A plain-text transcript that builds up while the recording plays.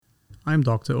I'm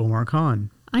Dr. Omar Khan.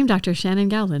 I'm Dr. Shannon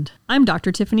Gowland. I'm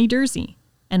Dr. Tiffany Dursey,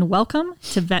 and welcome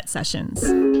to Vet Sessions.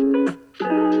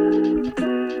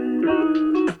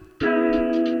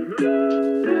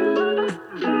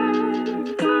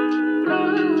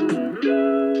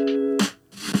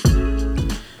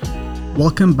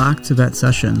 Welcome back to Vet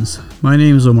Sessions. My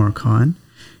name is Omar Khan.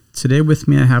 Today with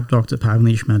me I have Dr.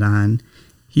 Pavneesh Madan.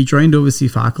 He joined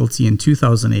overseas faculty in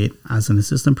 2008 as an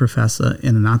assistant professor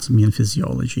in anatomy and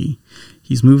physiology.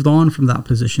 He's moved on from that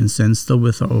position since, still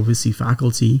with our overseas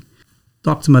faculty.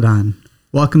 Dr. Madan,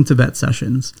 welcome to Vet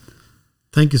Sessions.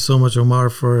 Thank you so much, Omar,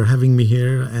 for having me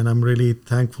here. And I'm really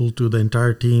thankful to the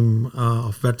entire team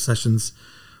of Vet Sessions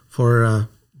for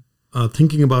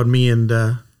thinking about me and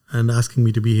asking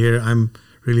me to be here. I'm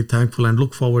really thankful and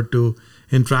look forward to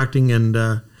interacting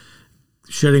and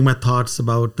sharing my thoughts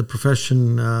about the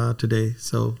profession today.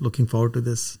 So looking forward to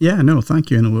this. Yeah, no, thank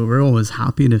you. And we're always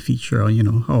happy to feature,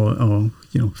 our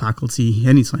faculty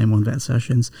anytime on Vet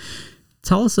Sessions.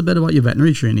 Tell us a bit about your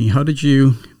veterinary journey. How did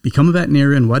you become a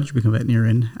veterinarian? Why did you become a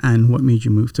veterinarian? And what made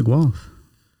you move to Guelph?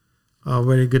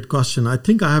 Very good question. I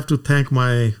think I have to thank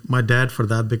my dad for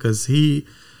that, because he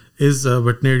is a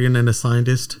veterinarian and a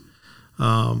scientist.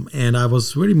 And I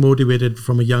was very motivated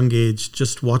from a young age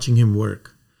just watching him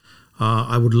work.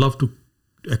 I would love to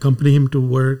accompany him to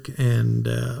work and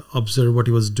observe what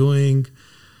he was doing.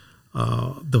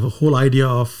 The whole idea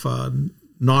of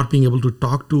not being able to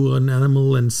talk to an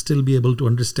animal and still be able to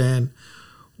understand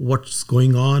what's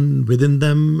going on within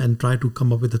them and try to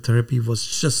come up with a therapy was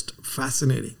just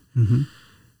fascinating. Mm-hmm.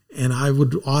 And I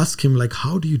would ask him,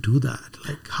 how do you do that?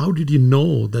 How did you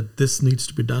know that this needs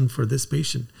to be done for this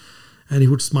patient? And he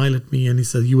would smile at me and he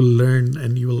said, you will learn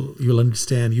and you'll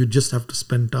understand. You just have to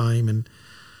spend time. And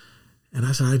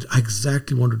I said, I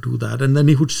exactly want to do that. And then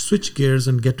he would switch gears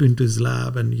and get into his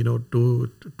lab and,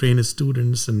 to train his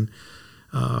students and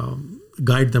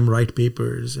guide them write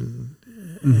papers. And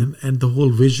the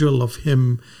whole visual of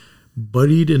him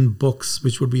buried in books,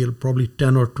 which would be probably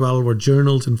 10 or 12 or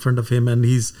journals in front of him. And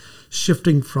he's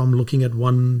shifting from looking at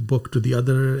one book to the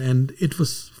other. And it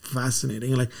was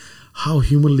fascinating. How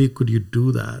humanly could you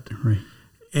do that? Right.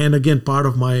 And again, part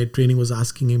of my training was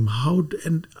asking him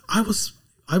and I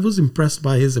was impressed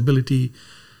by his ability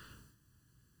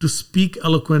to speak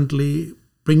eloquently,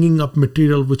 bringing up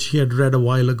material which he had read a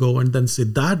while ago, and then say,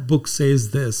 that book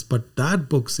says this, but that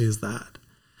book says that.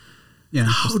 Yeah.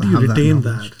 How do you retain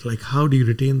that? How do you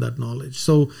retain that knowledge?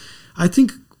 So I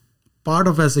think part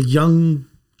of as a young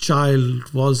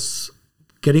child was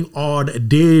getting awed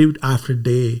day after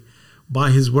day by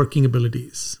his working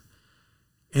abilities.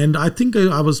 And I think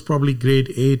I was probably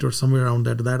grade 8 or somewhere around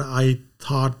that I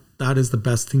thought that is the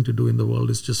best thing to do in the world,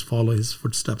 is just follow his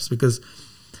footsteps, because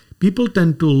people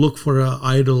tend to look for an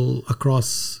idol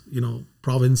across,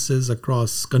 provinces,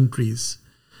 across countries,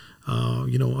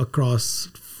 across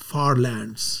far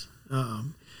lands.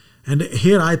 And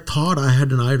here I thought I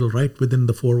had an idol right within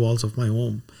the four walls of my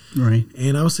home. Right.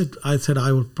 And I said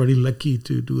I was pretty lucky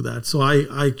to do that. So I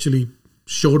actually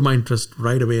showed my interest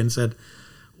right away and said,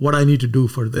 what I need to do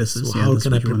for this. How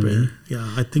can I prepare? Yeah,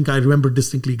 I think I remember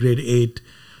distinctly grade 8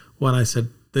 when I said,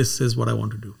 this is what I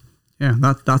want to do. Yeah,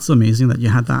 that's amazing that you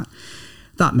had that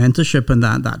mentorship and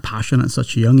that passion at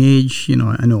such a young age.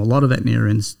 I know a lot of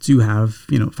veterinarians do have,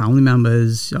 family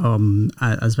members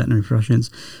as veterinary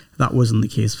professions. That wasn't the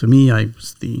case for me. I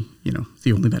was the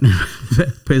only veterinary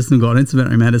person who got into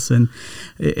veterinary medicine.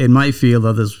 In my field,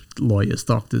 there's lawyers,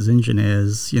 doctors,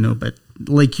 engineers, but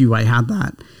like you, I had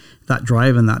that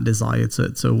drive and that desire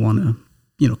to want to,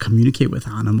 communicate with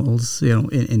animals,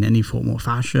 in any form or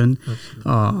fashion,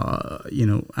 but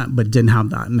didn't have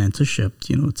that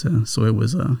mentorship, so it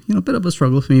was a bit of a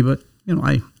struggle for me, but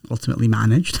I ultimately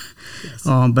managed. Yes.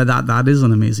 But that is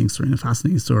an amazing story and a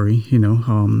fascinating story,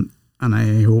 and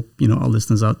I hope, our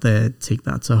listeners out there take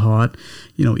that to heart.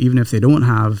 Even if they don't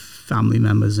have family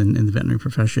members in the veterinary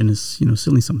profession, is,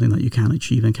 certainly something that you can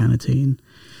achieve and can attain.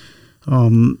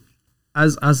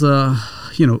 As a,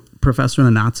 professor in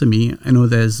anatomy, I know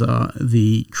there's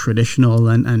the traditional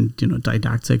and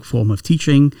didactic form of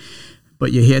teaching,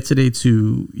 but you're here today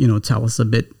to, tell us a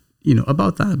bit,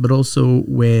 about that, but also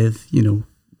with,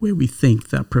 where we think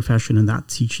that profession and that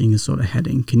teaching is sort of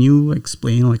heading. Can you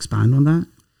explain or expand on that?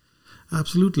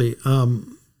 Absolutely.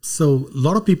 So a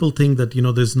lot of people think that,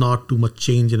 there's not too much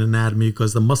change in anatomy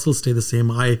because the muscles stay the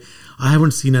same. I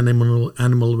haven't seen an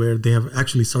animal where they have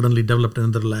actually suddenly developed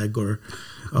another leg or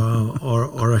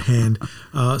a hand.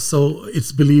 So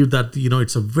it's believed that,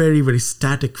 it's a very, very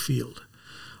static field.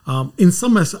 In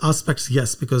some aspects,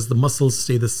 yes, because the muscles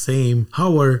stay the same.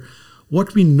 However,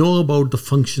 what we know about the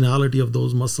functionality of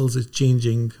those muscles is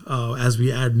changing as we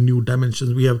add new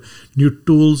dimensions. We have new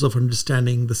tools of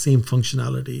understanding the same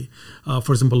functionality.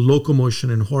 For example, locomotion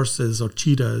in horses or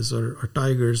cheetahs or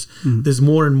tigers. There's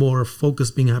more and more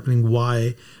focus being happening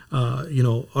why,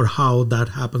 or how that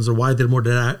happens, or why they're more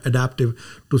adaptive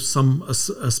to a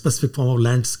specific form of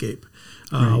landscape.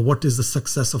 What is the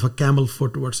success of a camel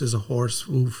foot versus a horse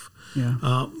hoof?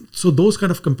 Yeah. So those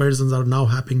kind of comparisons are now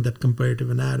happening, that comparative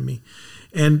anatomy.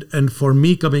 And for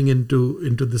me coming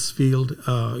into this field,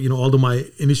 although my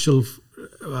initial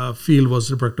field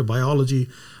was reproductive biology,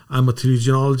 I'm a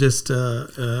theologian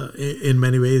in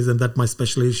many ways, and that's my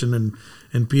specialization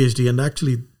and PhD. And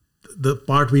actually, the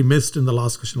part we missed in the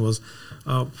last question was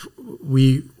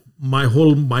my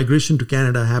whole migration to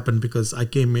Canada happened because I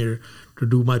came here to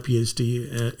do my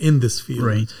PhD in this field.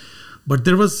 Right. But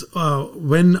there was,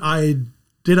 when I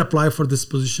did apply for this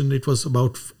position, it was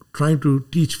about trying to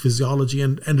teach physiology,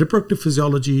 and reproductive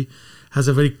physiology has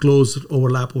a very close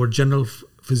overlap over general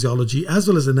physiology as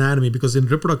well as anatomy, because in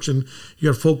reproduction,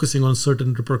 you're focusing on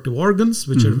certain reproductive organs,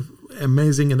 which are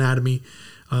amazing anatomy,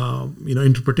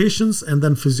 interpretations, and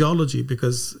then physiology,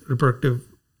 because reproductive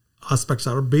aspects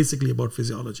are basically about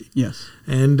physiology. Yes.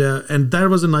 And there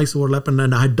was a nice overlap,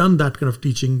 and I had done that kind of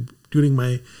teaching during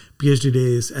my PhD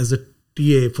days as a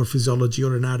TA for physiology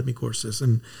or anatomy courses,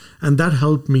 and that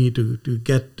helped me to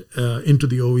get into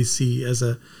the OEC as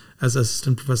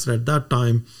assistant professor at that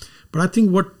time. But I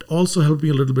think what also helped me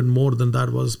a little bit more than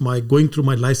that was my going through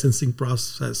my licensing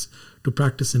process to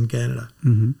practice in Canada.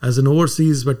 As an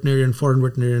overseas veterinarian, foreign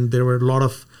veterinarian, there were a lot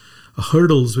of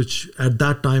hurdles which at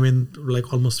that time, in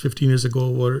like almost 15 years ago,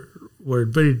 were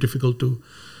very difficult to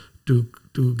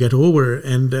get over.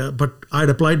 And but I'd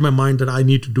applied my mind that I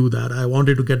need to do that. I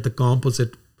wanted to get the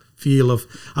composite feel of,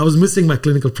 I was missing my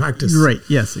clinical practice. Right.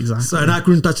 Yes, exactly. So, and I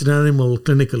couldn't touch an animal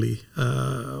clinically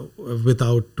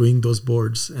without doing those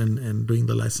boards and doing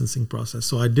the licensing process.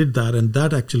 So I did that, and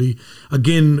that actually,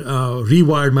 again,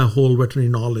 rewired my whole veterinary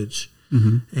knowledge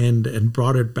and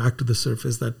brought it back to the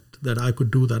surface that I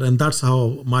could do that. And that's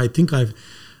how my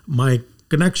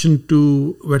connection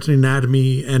to veterinary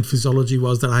anatomy and physiology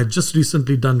was that I had just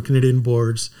recently done Canadian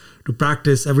boards to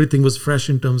practice. Everything was fresh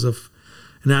in terms of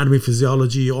anatomy,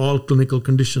 physiology, all clinical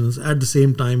conditions. At the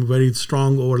same time, very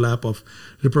strong overlap of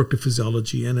reproductive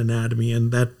physiology and anatomy,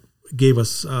 and that gave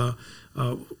us,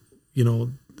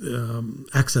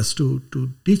 access to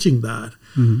teaching that.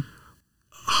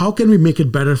 How can we make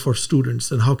it better for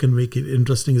students, and how can we make it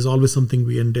interesting is always something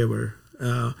we endeavor.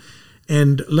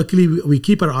 And luckily, we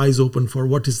keep our eyes open for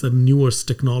what is the newest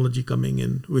technology coming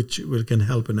in, which can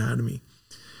help anatomy.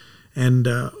 And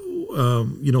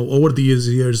over the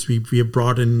years, we have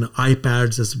brought in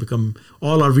iPads. Has become,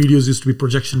 all our videos used to be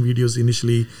projection videos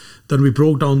initially. Then we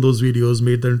broke down those videos,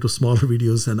 made them into smaller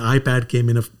videos, and iPad came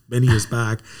in many years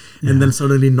back. And then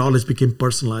suddenly knowledge became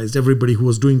personalized. Everybody who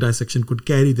was doing dissection could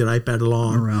carry their iPad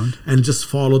along and just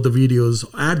follow the videos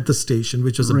at the station,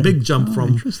 which was a big jump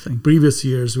from previous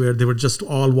years where they were just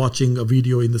all watching a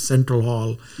video in the central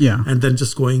hall and then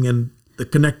just going, and the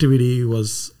connectivity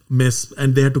was missed,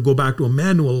 and they had to go back to a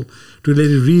manual to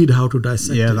really read how to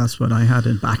dissect it. That's what I had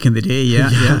back in the day.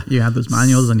 Yeah. You had those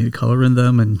manuals and you'd color in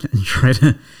them and try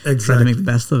to make the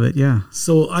best of it. Yeah.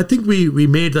 So I think we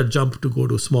made that jump to go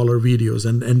to smaller videos,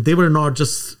 and they were not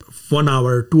just 1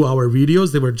 hour, 2 hour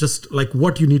videos. They were just like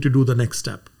what you need to do the next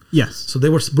step. Yes. So they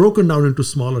were broken down into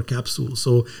smaller capsules,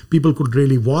 so people could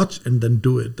really watch and then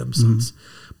do it themselves.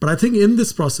 But I think in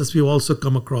this process, we've also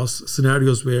come across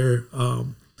scenarios where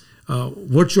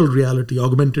virtual reality,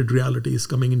 augmented reality is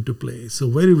coming into play. So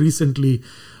very recently,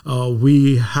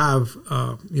 we have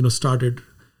started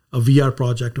a VR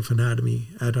project of anatomy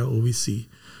at our OVC,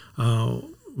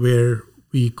 where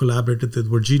we collaborated with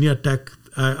Virginia Tech.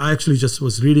 I actually just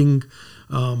was reading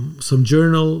some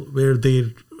journal where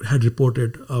they had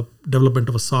reported a development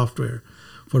of a software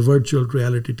for virtual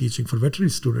reality teaching for veterinary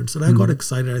students. And I got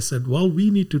excited. I said, well, we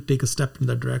need to take a step in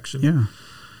that direction. Yeah.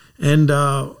 And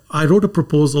I wrote a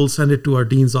proposal, sent it to our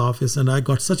dean's office, and I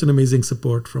got such an amazing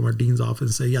support from our dean's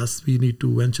office. Say, yes, we need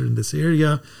to venture in this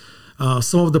area.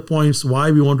 Some of the points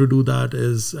why we want to do that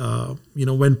is,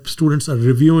 when students are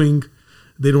reviewing,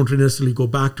 they don't necessarily go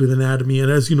back to the anatomy.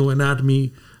 And as you know,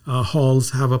 anatomy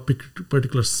halls have a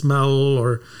particular smell,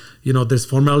 or, there's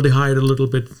formaldehyde a little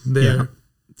bit there. Yeah.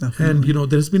 Definitely.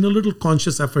 And, there's been a little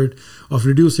conscious effort of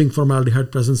reducing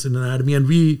formaldehyde presence in anatomy. And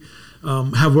we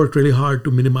have worked really hard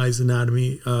to minimize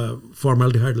anatomy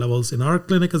formaldehyde levels in our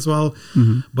clinic as well.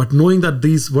 But knowing that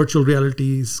these virtual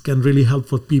realities can really help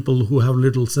for people who have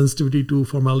little sensitivity to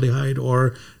formaldehyde,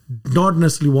 or not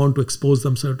necessarily want to expose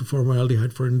themselves to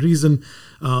formaldehyde for any reason,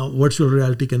 virtual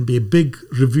reality can be a big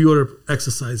reviewer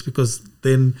exercise, because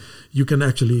then you can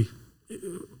actually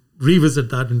revisit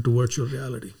that into virtual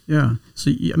reality. Yeah.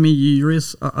 So, I mean, you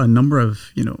raise a number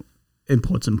of,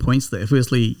 important points there.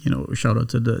 Firstly, shout out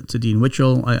to Dean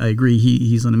Witchell. I agree.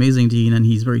 He's an amazing dean, and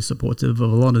he's very supportive of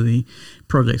a lot of the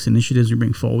projects, initiatives we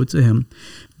bring forward to him.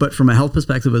 But from a health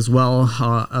perspective as well,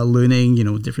 learning,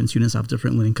 different students have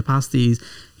different learning capacities.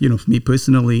 For me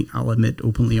personally, I'll admit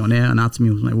openly on air, anatomy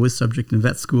was my worst subject in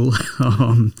vet school,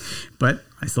 but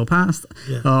I still passed.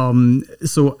 Yeah.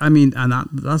 So, I mean, and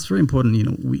that's very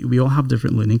important. We all have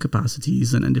different learning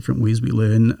capacities and different ways we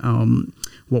learn.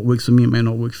 What works for me might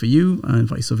not work for you, and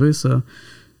vice versa.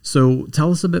 So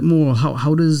tell us a bit more.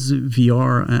 How does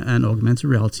VR and augmented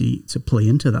reality to play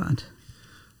into that?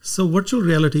 So virtual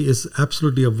reality is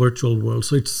absolutely a virtual world.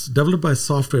 So it's developed by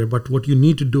software, but what you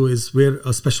need to do is wear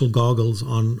a special goggles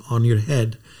on your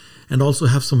head, and also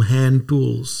have some hand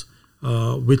tools,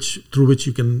 through which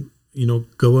you can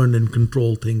govern and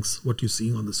control things, what you're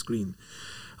seeing on the screen.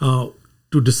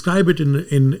 To describe it in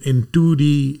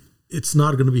 2D, it's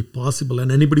not going to be possible.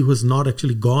 And anybody who has not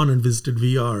actually gone and visited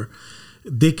VR,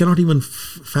 they cannot even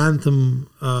fathom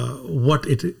what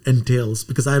it entails.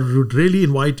 Because I would really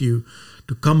invite you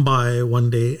to come by one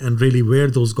day and really wear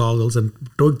those goggles and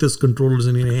take those controllers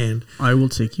in your hand. I will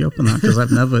take you up on that, because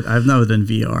I've never done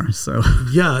VR. So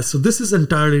yeah, so this is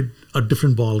entirely a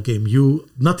different ball game.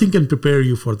 Nothing can prepare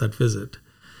you for that visit,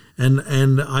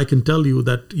 and I can tell you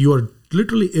that you are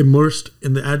literally immersed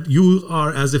in you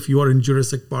are as if you are in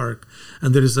Jurassic Park,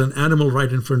 and there is an animal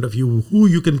right in front of you who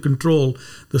you can control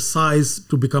the size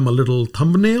to become a little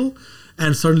thumbnail.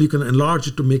 And suddenly you can enlarge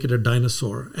it to make it a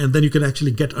dinosaur. And then you can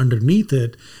actually get underneath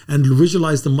it and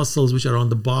visualize the muscles which are on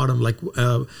the bottom,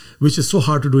 which is so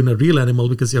hard to do in a real animal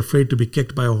because you're afraid to be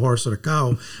kicked by a horse or a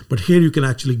cow. But here you can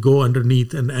actually go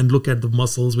underneath and look at the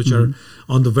muscles which are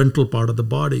on the ventral part of the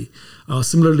body.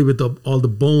 Similarly, with all the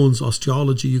bones,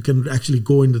 osteology, you can actually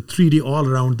go into 3D all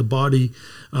around the body.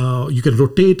 You can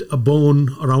rotate a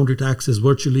bone around its axis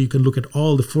virtually. You can look at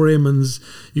all the foramens.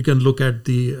 You can look at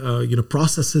the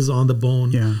processes on the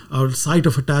bone, site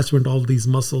of attachment, all these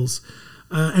muscles.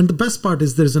 And the best part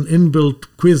is there's an inbuilt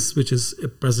quiz which is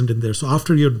present in there. So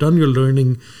after you're done your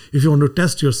learning, if you want to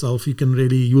test yourself, you can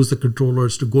really use the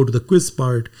controllers to go to the quiz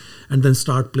part and then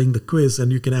start playing the quiz,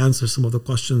 and you can answer some of the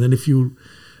questions. And if you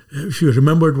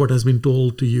remembered what has been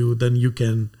told to you, then you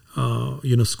can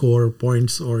score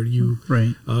points, or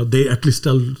they at least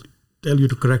tell you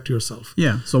to correct yourself.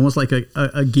 Yeah, so almost like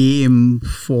a game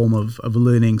form of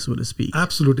learning, so to speak.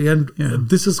 Absolutely, and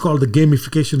this is called the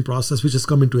gamification process, which has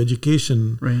come into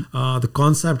education. Right. The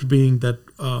concept being that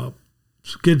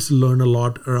kids learn a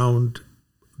lot around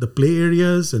the play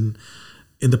areas and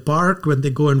in the park when they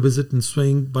go and visit and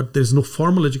swing, but there's no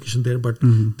formal education there, but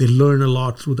they learn a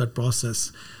lot through that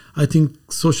process. I think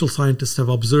social scientists have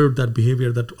observed that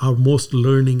behavior, that our most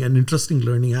learning and interesting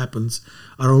learning happens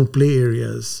around play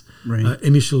areas,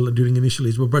 during initial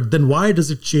age. But then why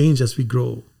does it change as we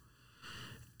grow?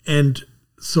 And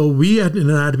so we in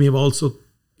anatomy have also,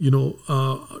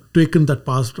 taken that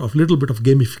path of little bit of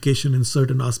gamification in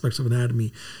certain aspects of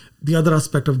anatomy. The other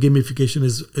aspect of gamification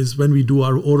is when we do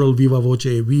our oral viva voce,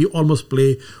 we almost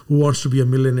play Who Wants to Be a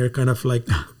Millionaire, kind of like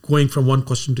going from one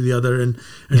question to the other and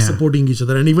supporting each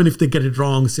other. And even if they get it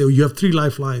wrong, say, you have 3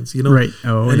 lifelines, Right.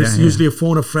 And it's usually a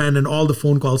phone a friend, and all the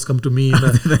phone calls come to me, and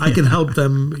I can help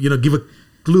them, give a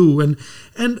clue.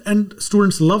 And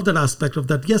students love that aspect of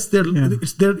that. Yes,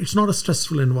 it's not a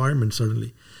stressful environment,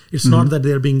 certainly. It's not that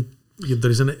there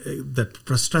is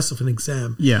that stress of an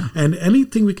exam. Yeah. And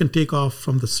anything we can take off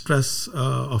from the stress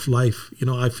of life,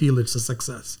 I feel it's a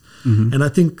success. And I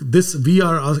think this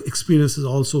VR experience is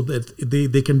also that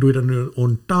they can do it on their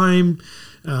own time.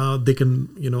 They can,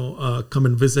 come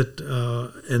and visit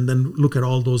and then look at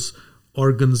all those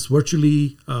organs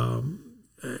virtually,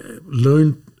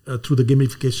 learn through the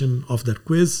gamification of that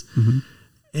quiz.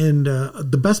 And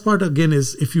the best part, again,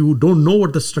 is if you don't know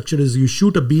what the structure is, you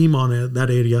shoot a beam on that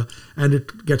area and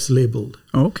it gets labeled.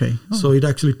 Oh, okay. Oh. So it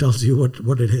actually tells you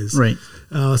what it is. Right.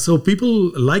 So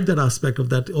people like that aspect of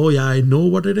that. Oh, yeah, I know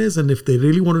what it is. And if they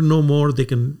really want to know more, they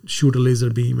can shoot a laser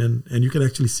beam and you can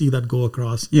actually see that go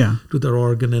across to their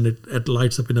organ, and it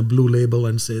lights up in a blue label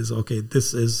and says, okay,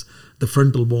 this is the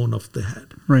frontal bone of the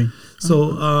head. Right.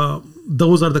 So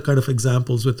those are the kind of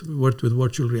examples with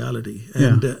virtual reality.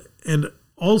 And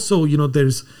also,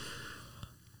 there's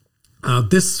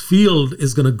this field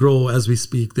is going to grow as we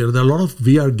speak. There are a lot of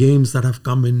VR games that have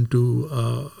come into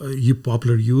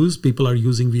popular use. People are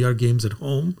using VR games at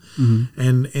home,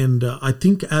 and I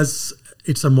think as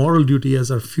it's a moral duty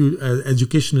as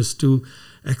educationists to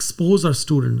expose our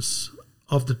students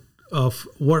of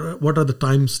what are the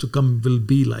times to come will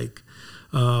be like.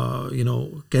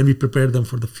 Can we prepare them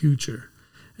for the future?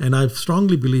 And I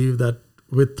strongly believe that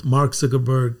with Mark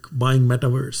Zuckerberg buying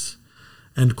Metaverse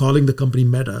and calling the company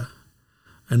Meta,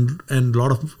 and a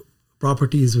lot of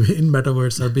properties in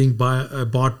Metaverse are being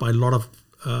bought by a lot of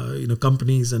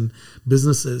companies and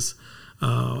businesses,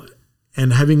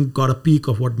 and having got a peek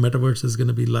of what Metaverse is going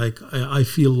to be like, I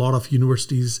feel a lot of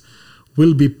universities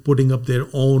will be putting up their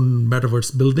own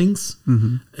Metaverse buildings.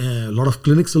 A lot of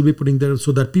clinics will be putting there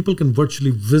so that people can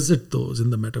virtually visit those in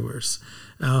the Metaverse,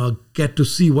 get to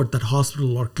see what that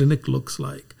hospital or clinic looks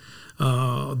like.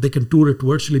 They can tour it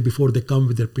virtually before they come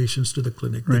with their patients to the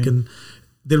clinic. Right.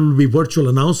 There will be virtual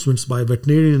announcements by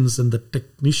veterinarians and the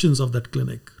technicians of that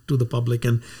clinic to the public,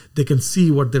 and they can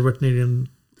see what their veterinarian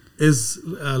is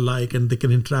like, and they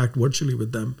can interact virtually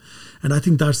with them. And I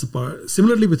think that's the part.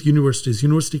 Similarly with universities,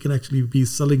 university can actually be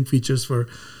selling features for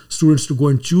students to go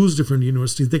and choose different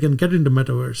universities. They can get into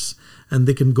Metaverse and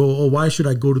they can go, why should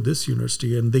I go to this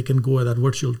university? And they can go at that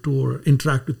virtual tour,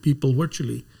 interact with people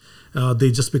virtually.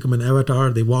 They just become an avatar.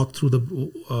 They walk through the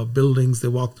buildings. They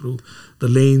walk through the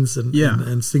lanes and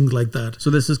things like that.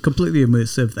 So this is completely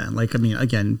immersive then. Like, I mean,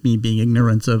 again, me being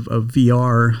ignorant of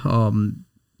VR,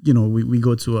 we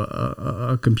go to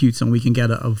a computer and we can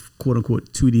get a quote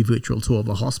unquote 2D virtual tour of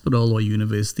a hospital or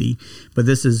university. But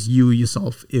this is you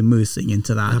yourself immersing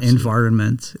into that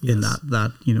environment in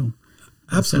that.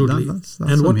 Absolutely. That's and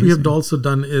amazing. what we have also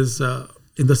done is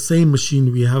in the same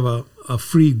machine, we have a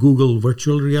free Google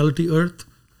virtual reality Earth.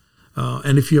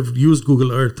 And if you have used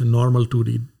Google Earth in normal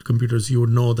 2D computers, you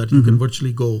would know that you can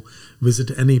virtually go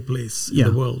visit any place in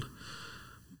the world.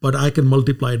 But I can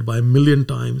multiply it by 1 million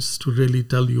times to really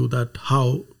tell you that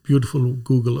how beautiful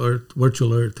Google Earth,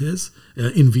 virtual Earth is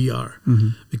in VR.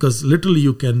 Because literally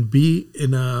you can be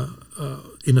in a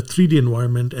 3D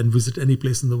environment and visit any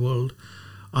place in the world.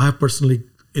 I have personally,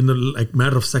 in a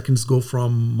matter of seconds, go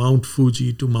from Mount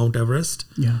Fuji to Mount Everest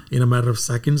in a matter of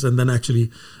seconds, and then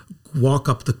actually walk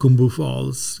up the Khumbu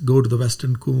Falls, go to the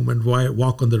Western Khum, and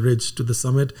walk on the ridge to the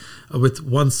summit, with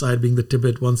one side being the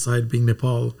Tibet, one side being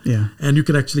Nepal. And you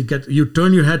can actually you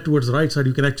turn your head towards the right side,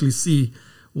 you can actually see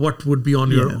what would be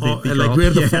on your,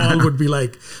 where the fall would be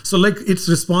like. So it's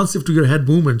responsive to your head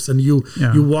movements, and you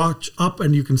watch up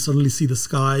and you can suddenly see the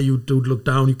sky, you do look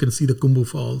down, you can see the Khumbu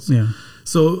Falls.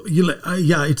 So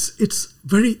it's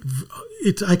very,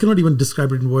 I cannot even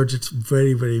describe it in words. It's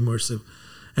very, very immersive.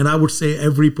 And I would say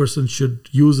every person should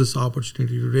use this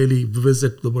opportunity to really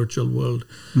visit the virtual world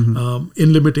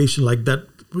in limitation like that.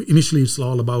 Initially, it's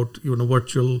all about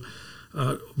virtual.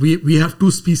 We have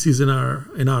 2 species in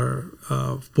our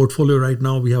portfolio right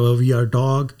now. We have a VR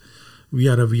dog, we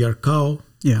have a VR cow.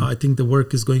 I think the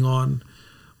work is going on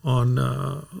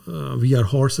VR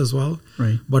horse as well.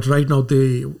 Right. But right now,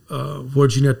 the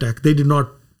Virginia Tech, they did not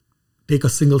take a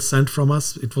single cent from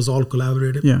us. It was all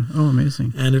collaborative. Oh,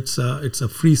 amazing. And it's a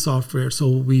free software.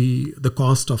 So the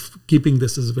cost of keeping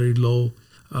this is very low.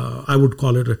 I would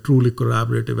call it a truly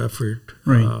collaborative effort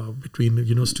between the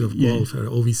University of Guelph,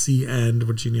 OVC, and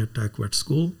Virginia Tech Vet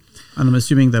School. And I'm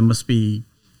assuming there must be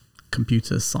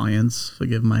computer science,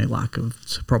 forgive my lack of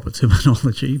proper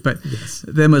terminology, but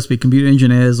there must be computer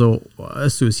engineers or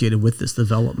associated with this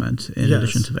development in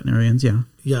addition to veterinarians.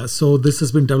 So this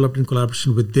has been developed in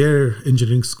collaboration with their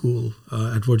engineering school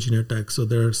at Virginia Tech. So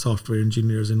there are software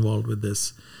engineers involved with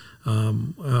this,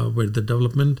 with the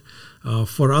development.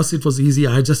 For us, it was easy.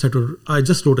 I just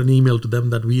wrote an email to them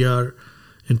that we are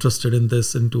interested in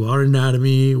this, into our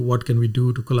anatomy. What can we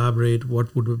do to collaborate?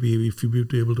 What would it be if you would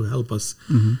be able to help us?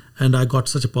 And I got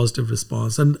such a positive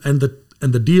response. And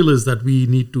the deal is that we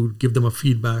need to give them a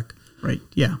feedback,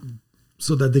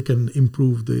 so that they can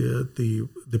improve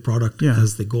the product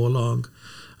as they go along.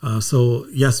 So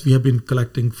yes, we have been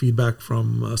collecting feedback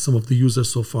from some of the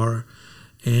users so far,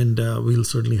 and we'll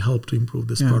certainly help to improve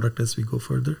this product as we go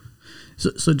further.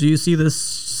 So do you see this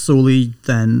solely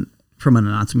then from an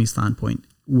anatomy standpoint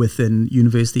within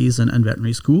universities and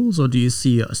veterinary schools, or do you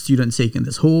see a student taking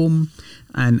this home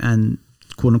and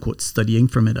quote unquote studying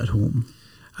from it at home?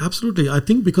 Absolutely. I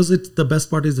think because the best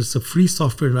part is it's a free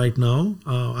software right now.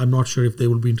 I'm not sure if they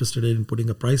will be interested in putting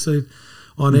a price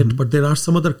on it, but there are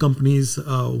some other companies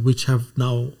which are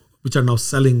now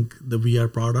selling the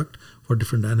VR product for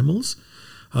different animals.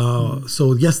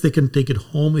 So yes, they can take it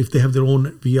home if they have their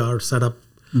own VR setup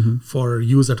for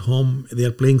use at home. They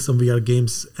are playing some VR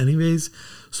games anyways,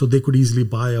 so they could easily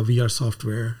buy a VR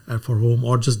software for home,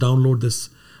 or just download this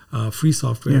free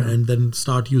software and then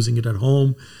start using it at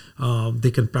home.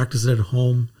 They can practice it at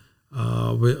home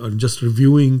just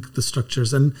reviewing the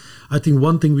structures. And I think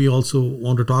one thing we also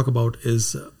want to talk about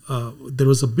is there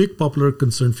was a big popular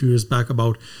concern a few years back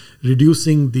about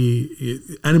reducing the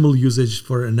animal usage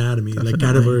for anatomy, like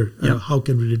cadaver. How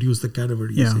can we reduce the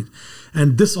cadaver usage?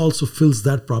 And this also fills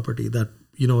that property that,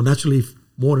 naturally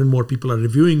more and more people are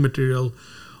reviewing material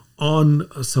on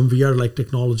some VR-like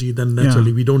technology, then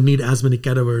naturally we don't need as many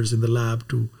cadavers in the lab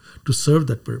to serve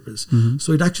that purpose.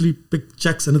 So it actually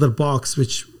checks another box,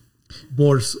 which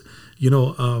more,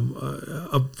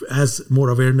 as more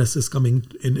awareness is coming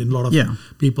in a lot of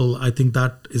people. I think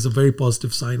that is a very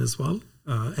positive sign as well.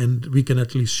 And we can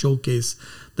at least showcase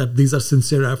that these are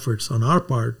sincere efforts on our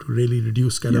part to really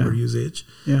reduce cadaver usage.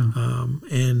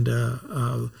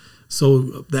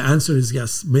 So the answer is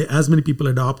yes. As many people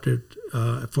adopt it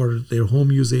for their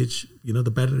home usage,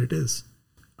 the better it is.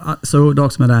 So,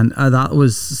 Dr. Madan, that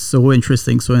was so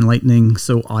interesting, so enlightening,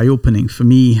 so eye-opening for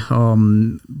me,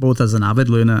 both as an avid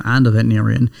learner and a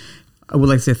veterinarian. I would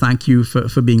like to say thank you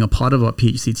for being a part of our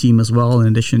PhD team as well. In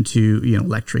addition to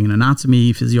lecturing in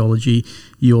anatomy, physiology,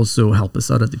 you also help us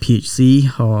out at the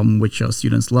PHC, which our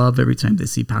students love. Every time they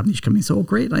see Pavneesh coming, so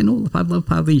great, I know, I love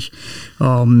Pavneesh.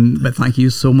 But thank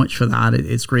you so much for that.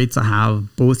 It's great to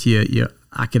have both your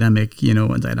academic,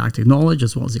 and didactic knowledge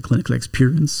as well as the clinical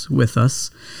experience with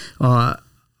us. I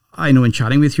know in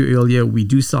chatting with you earlier, we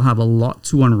do still have a lot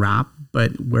to unwrap,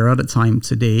 but we're out of time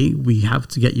today. We have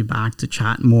to get you back to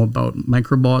chat more about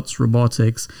microbots,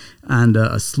 robotics, and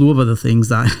a slew of other things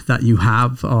that you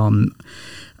have and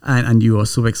you are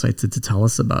so excited to tell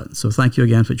us about. So thank you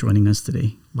again for joining us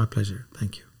today. My pleasure.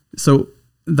 Thank you. So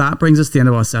that brings us to the end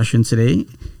of our session today.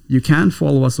 You can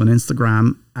follow us on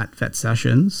Instagram at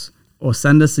VetSessions, or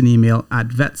send us an email at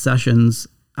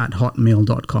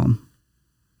vetsessions@hotmail.com.